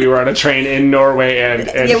guy we were on a train in Norway, and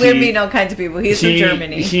yeah, we're meeting all kinds of people. He's from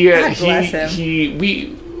Germany. God bless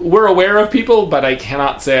him. We're aware of people, but I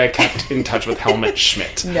cannot say I kept in touch with Helmut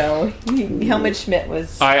Schmidt. No, Helmut Schmidt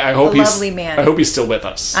was I hope a lovely man. I hope he's still with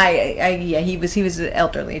us. Yeah, he was an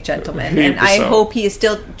elderly gentleman, and I hope he is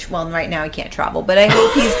still. Well, right now he can't travel, but I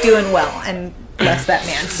hope he's doing well. And bless that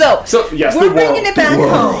man. So yes, we're bringing it back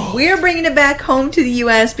home. We're bringing it back home to the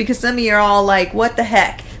U.S. because some of you are all like, "What the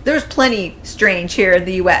heck?" There's plenty strange here in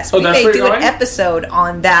the U.S. We may do an episode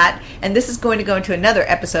on that, and this is going to go into another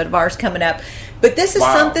episode of ours coming up. But this is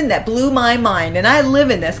something that blew my mind, and I live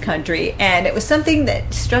in this country, and it was something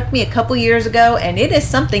that struck me a couple years ago, and it is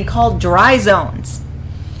something called dry zones.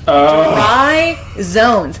 Dry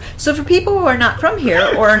zones. So for people who are not from here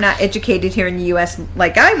or are not educated here in the U.S.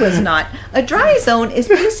 like I was not, a dry zone is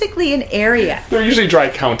basically an area. They're usually dry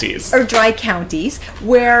counties. Or dry counties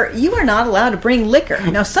where you are not allowed to bring liquor.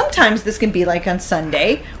 Now sometimes this can be like on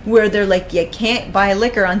Sunday where they're like, you can't buy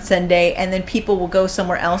liquor on Sunday, and then people will go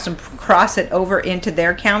somewhere else and cross it over into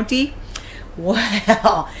their county.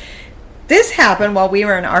 Well, this happened while we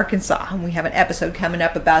were in Arkansas, and we have an episode coming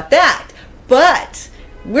up about that. But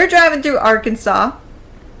we're driving through Arkansas,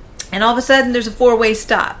 and all of a sudden there's a four-way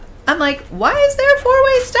stop. I'm like, why is there a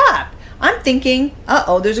four-way stop? I'm thinking,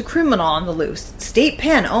 there's a criminal on the loose. State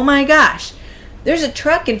pen, oh my gosh. There's a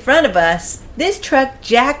truck in front of us. This truck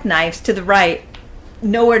jackknifes to the right,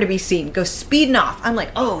 nowhere to be seen, goes speeding off. I'm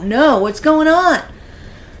like, oh no, what's going on?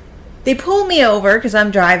 They pull me over because I'm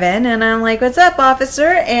driving, and I'm like, what's up, officer?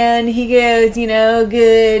 And he goes,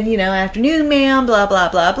 good, afternoon, ma'am, blah, blah,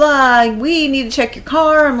 blah, blah. We need to check your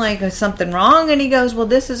car. I'm like, is something wrong? And he goes, well,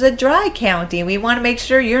 this is a dry county. We want to make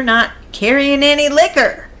sure you're not carrying any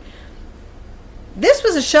liquor. This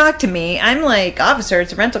was a shock to me. I'm like, officer,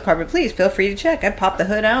 it's a rental car, but please feel free to check. I popped the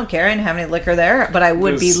hood. I don't care. I didn't have any liquor there, but I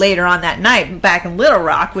would be later on that night back in Little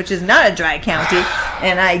Rock, which is not a dry county,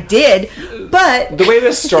 and I did. But the way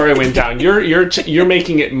this story went down, you're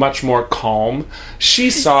making it much more calm. She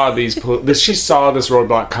saw this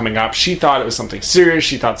roadblock coming up. She thought it was something serious.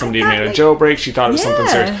 She thought somebody made a jailbreak. She thought it was something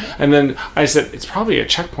serious. And then I said, it's probably a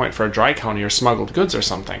checkpoint for a dry county or smuggled goods or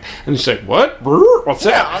something. And she's like, what? What's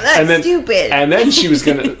that? Oh, that's stupid. And then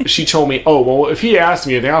she told me, oh, well, if he asked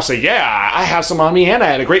me, then I'll say, yeah, I have some on me, and I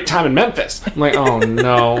had a great time in Memphis. I'm like, oh,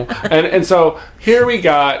 no. And so here we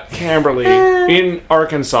got Kimberly in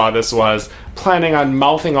Arkansas, this was, planning on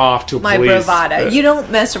mouthing off to my police. Bravado. You don't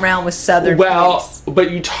mess around with Southern police.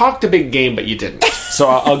 But you talked a big game, but you didn't. So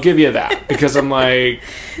I'll give you that, because I'm like,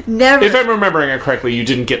 never. If I'm remembering it correctly, you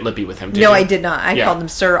didn't get lippy with him, did you? No, I did not. I called him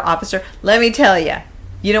sir, officer. Let me tell you.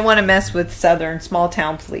 You don't want to mess with Southern small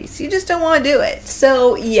town police. You just don't want to do it.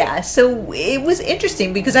 So, so it was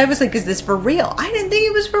interesting because I was like, is this for real? I didn't think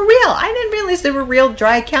it was for real. I didn't realize there were real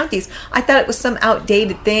dry counties. I thought it was some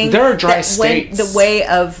outdated thing. There are dry states. Went the way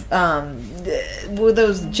of were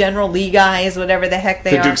those General Lee guys, whatever the heck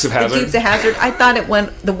they are. The Dukes of Hazzard. The Dukes of Hazzard. I thought it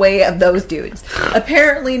went the way of those dudes.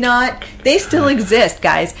 Apparently not. They still exist,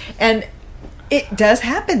 guys. And it does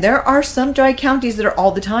happen. There are some dry counties that are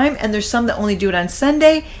all the time, and there's some that only do it on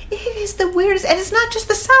Sunday. It is the weirdest, and it's not just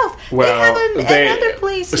the South. Well, they have them in other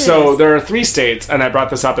places. So there are 3 states, and I brought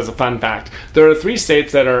this up as a fun fact. There are 3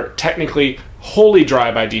 states that are technically wholly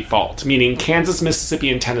dry by default, meaning Kansas,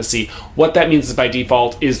 Mississippi, and Tennessee. What that means is by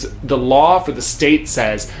default is the law for the state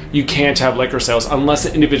says you can't have liquor sales unless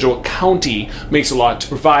an individual county makes a law to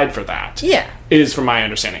provide for that. Yeah. Is from my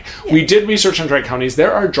understanding. Yeah. We did research on dry counties.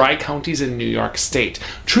 There are dry counties in New York State.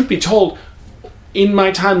 Truth be told, in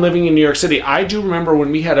my time living in New York City, I do remember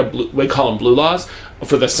when we had we call them blue laws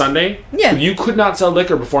for the Sunday. Yeah. You could not sell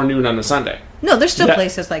liquor before noon on a Sunday. No, there's still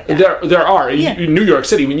places like that. There are. Yeah. In New York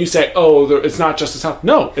City, when you say, it's not just the South.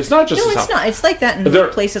 No, it's not just the South. No, it's not. It's like that in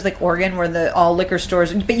places like Oregon where all liquor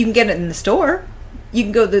stores, but you can get it in the store. You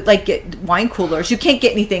can go get wine coolers. You can't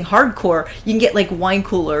get anything hardcore. You can get like wine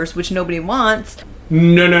coolers, which nobody wants.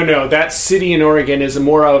 No. That city in Oregon is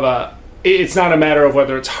more of a... It's not a matter of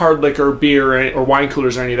whether it's hard liquor, beer, or wine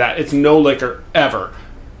coolers or any of that. It's no liquor ever.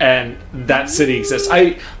 And that city exists.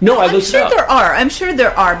 I'm sure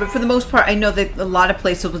there are, but for the most part, I know that a lot of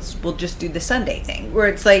places will just do the Sunday thing, where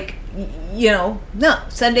it's like, no,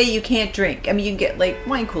 Sunday you can't drink. I mean, you can get like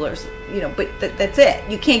wine coolers, but that's it.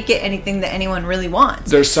 You can't get anything that anyone really wants.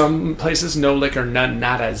 There's some places, no liquor, none,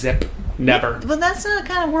 nada, zip. Never. Well, that's not the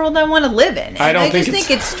kind of world I want to live in. And I just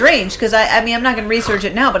think it's strange because I mean, I'm not going to research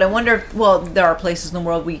it now, but I wonder if, there are places in the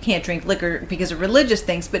world where you can't drink liquor because of religious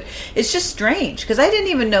things, but it's just strange because I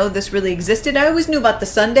didn't even know this really existed. I always knew about the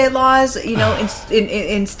Sunday laws,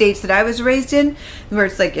 in states that I was raised in, where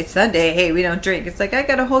it's like, it's Sunday, hey, we don't drink. It's like, I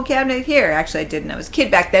got a whole cabinet here. Actually, I didn't. I was a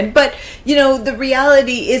kid back then. But, the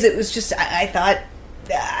reality is it was just, I thought,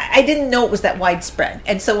 I didn't know it was that widespread.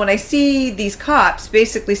 And so when I see these cops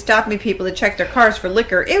basically stopping people to check their cars for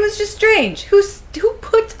liquor, it was just strange. Who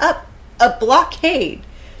puts up a blockade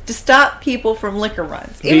to stop people from liquor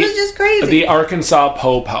runs? It was just crazy. The Arkansas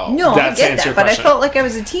Po-Po. No, I get that, but I felt like I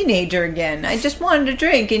was a teenager again. I just wanted to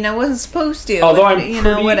drink, and I wasn't supposed to. Although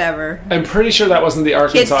whatever. I'm pretty sure that wasn't the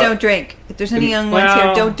Arkansas. Kids don't drink. If there's any young ones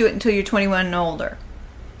here, don't do it until you're 21 and older.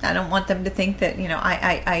 I don't want them to think that,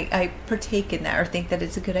 I partake in that or think that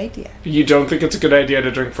it's a good idea. You don't think it's a good idea to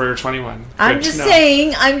drink for your 21? I'm just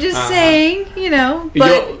saying,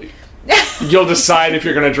 but... You'll decide if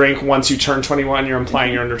you're going to drink once you turn 21. You're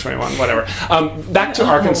implying you're under 21, whatever. Back to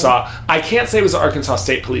Arkansas. I can't say it was the Arkansas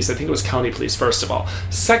State Police. I think it was County Police, first of all.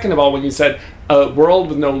 Second of all, when you said a world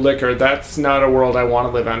with no liquor, that's not a world I want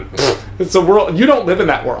to live in. It's a world... You don't live in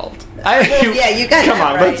that world. You got come that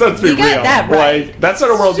on, right. let's be real. That right. Like, that's not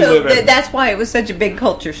a world you live in. That's why it was such a big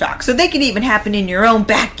culture shock. So they could even happen in your own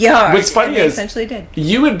backyard. What's funny is, essentially did.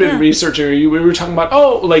 You had been researching, we were talking about,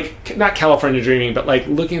 not California dreaming, but like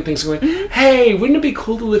looking at things and going, hey, wouldn't it be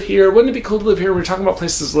cool to live here? Wouldn't it be cool to live here? We were talking about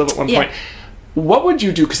places to live at one point. What would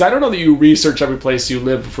you do? Because I don't know that you research every place you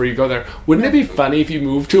live before you go there. Wouldn't it be funny if you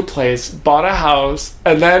moved to a place, bought a house,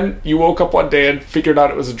 and then you woke up one day and figured out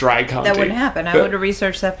it was a dry county? That wouldn't happen. I would have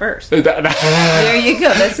researched that first. There you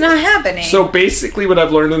go. That's not happening. So basically what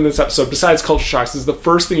I've learned in this episode, besides culture shocks, is the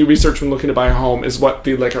first thing you research when looking to buy a home is what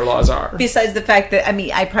the liquor laws are. Besides the fact that,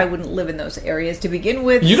 I probably wouldn't live in those areas to begin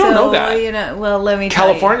with. You don't know that. Let me tell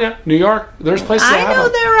you. California, New York, there's places that have I know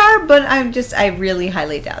them. there are, but I really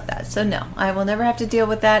highly doubt that. So no, I will never have to deal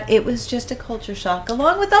with that. It was just a culture shock,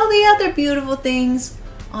 along with all the other beautiful things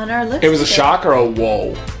on our list. It was a shock or a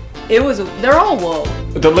whoa? They're all whoa.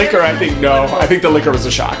 The liquor, I think, no. I think the liquor was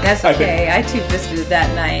a shock. That's okay. I two-fisted it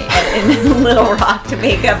that night in Little Rock to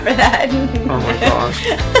make up for that. Oh my gosh.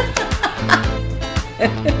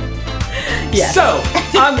 Yes. So,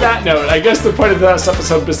 on that note, I guess the point of this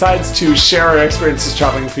episode, besides to share our experiences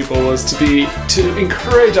traveling with people, was to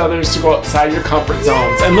encourage others to go outside your comfort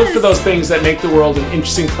zones and look for those things that make the world an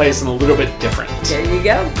interesting place and a little bit different. There you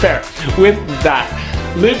go. Fair. With that,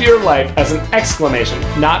 live your life as an exclamation,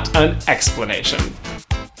 not an explanation.